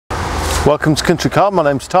Welcome to Country Car, my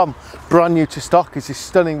name's Tom. Brand new to stock is this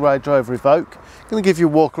stunning Range Rover Evoque. I'm going to give you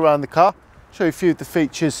a walk around the car, show you a few of the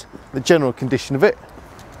features, the general condition of it.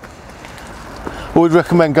 I would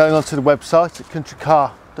recommend going onto the website at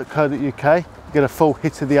countrycar.co.uk, get a full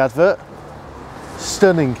hit of the advert.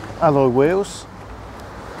 Stunning alloy wheels,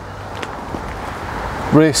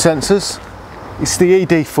 rear sensors. It's the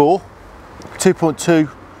ED4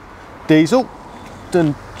 2.2 diesel,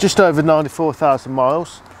 done just over 94,000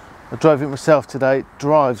 miles. I drove it myself today. It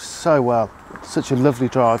drives so well, such a lovely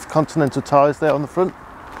drive. Continental tyres there on the front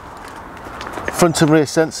and rear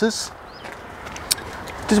sensors.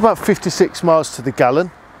 Does about 56 miles to the gallon.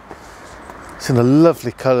 It's in a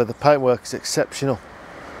lovely colour, the paintwork is exceptional.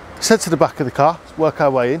 Let's head to the back of the car, let's work our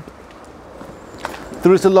way in.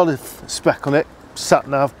 There is a lot of spec on it, sat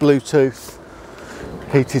nav, Bluetooth,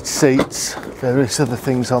 heated seats, various other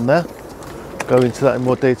things on there. Go into that in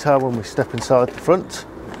more detail when we step inside the front.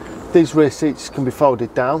 These rear seats can be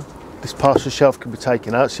folded down. This partial shelf can be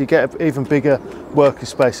taken out, so you get an even bigger working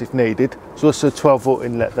space if needed. There's also a 12-volt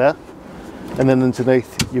inlet there. And then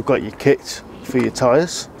underneath, you've got your kit for your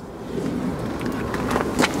tyres.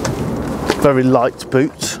 Very light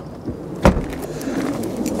boot.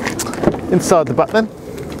 Inside the back then,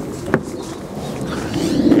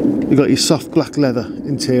 you've got your soft black leather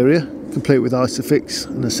interior, complete with Isofix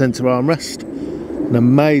and a centre armrest. An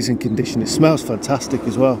amazing condition, it smells fantastic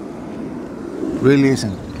as well. Really is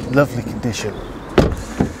in lovely condition.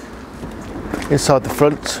 Inside the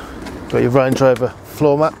front, got your Range Rover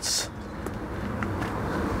floor mats.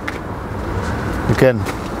 Again,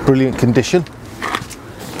 brilliant condition.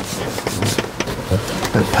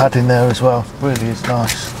 Bit of padding there as well, really is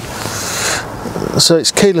nice. So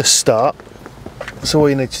it's keyless start, so all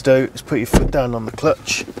you need to do is put your foot down on the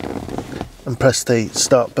clutch and press the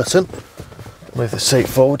start button. Move the seat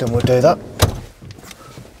forward and we'll do that.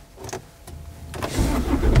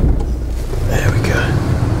 There we go.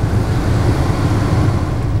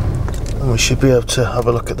 And we should be able to have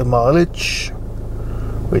a look at the mileage,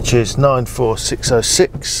 which is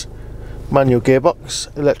 94606. Manual gearbox,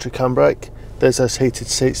 electric handbrake. There's those heated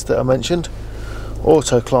seats that I mentioned.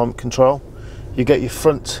 Auto climate control. You get your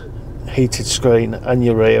front heated screen and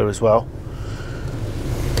your rear as well.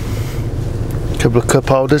 Couple of cup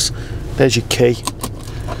holders. There's your key.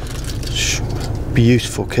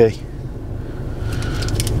 Beautiful key.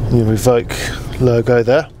 Your Evoque logo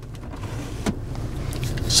there.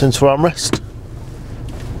 Centre armrest.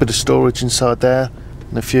 Bit of storage inside there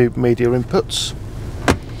and a few media inputs.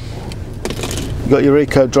 You've got your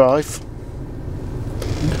Eco Drive.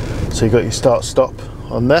 So you've got your start stop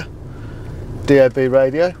on there. DAB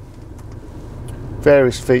radio.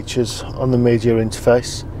 Various features on the media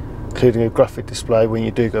interface, including a graphic display when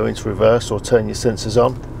you do go into reverse or turn your sensors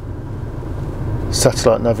on.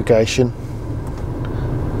 Satellite navigation,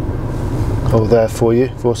 all there for you.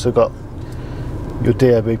 You've also got your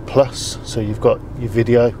DAB Plus, so you've got your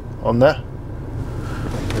video on there.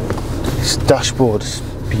 This dashboard is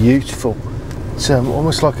beautiful. It's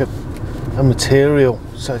almost like a material,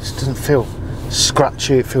 so it doesn't feel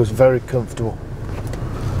scratchy, it feels very comfortable.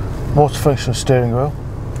 Multifunctional steering wheel,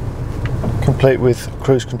 complete with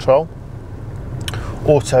cruise control,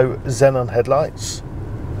 auto xenon headlights,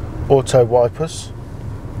 auto wipers,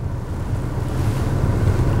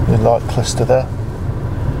 your light cluster there,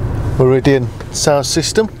 Meridian sound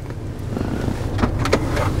system,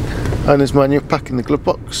 owner's manual pack in the glove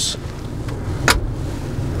box.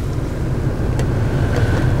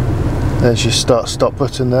 There's your start stop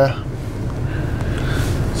button there.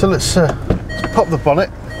 So let's pop the bonnet,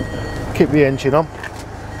 keep the engine on,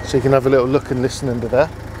 so you can have a little look and listen under there.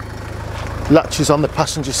 Latches on the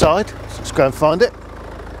passenger side, so let's go and find it.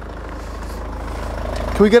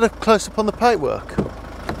 Can we get a close up on the paintwork?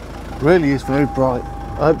 Really is very bright.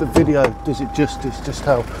 I hope the video does it justice, just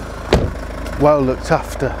how well looked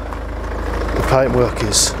after the paintwork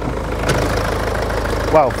is.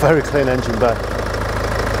 Wow, very clean engine bay.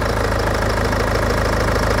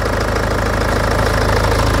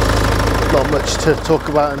 Not much to talk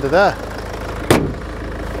about under there.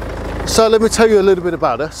 So let me tell you a little bit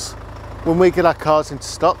about us. When we get our cars into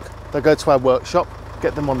stock, they go to our workshop,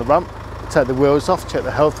 get them on the ramp, take the wheels off, check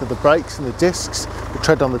the health of the brakes and the discs, the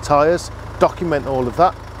tread on the tyres, document all of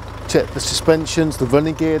that, check the suspensions, the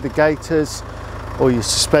running gear, the gaiters, all your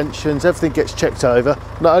suspensions, everything gets checked over.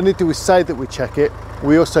 Not only do we say that we check it,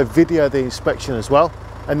 we also video the inspection as well.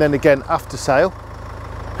 And then again, after sale,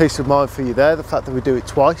 peace of mind for you there, the fact that we do it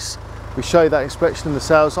twice. We show you that inspection in the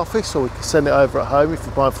sales office, or we can send it over at home if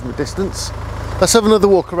you're buying from a distance. Let's have another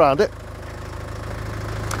walk around it.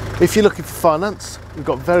 If you're looking for finance, we've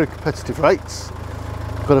got very competitive rates.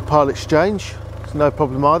 Got a part exchange, it's no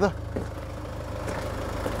problem either.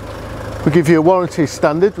 We give you a warranty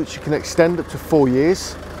standard which you can extend up to 4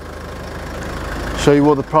 years. Show you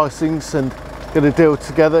all the pricings and get a deal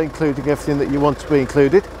together including everything that you want to be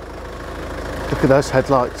included. Look at those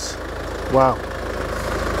headlights, wow.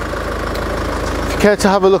 If you care to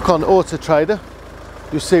have a look on Auto Trader,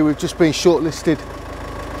 you'll see we've just been shortlisted.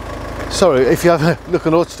 Sorry, if you have a look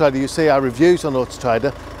on Auto Trader, you'll see our reviews on Auto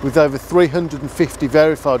Trader. With over 350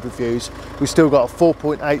 verified reviews, we've still got a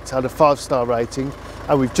 4.8 out of 5-star rating,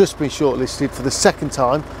 and we've just been shortlisted for the second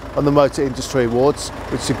time on the Motor Industry Awards,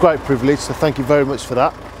 which is a great privilege, so thank you very much for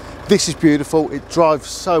that. This is beautiful, it drives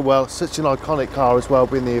so well, such an iconic car as well,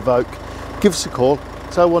 being the Evoque. Give us a call,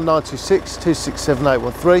 it's 01926 267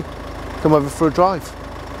 813, come over for a drive.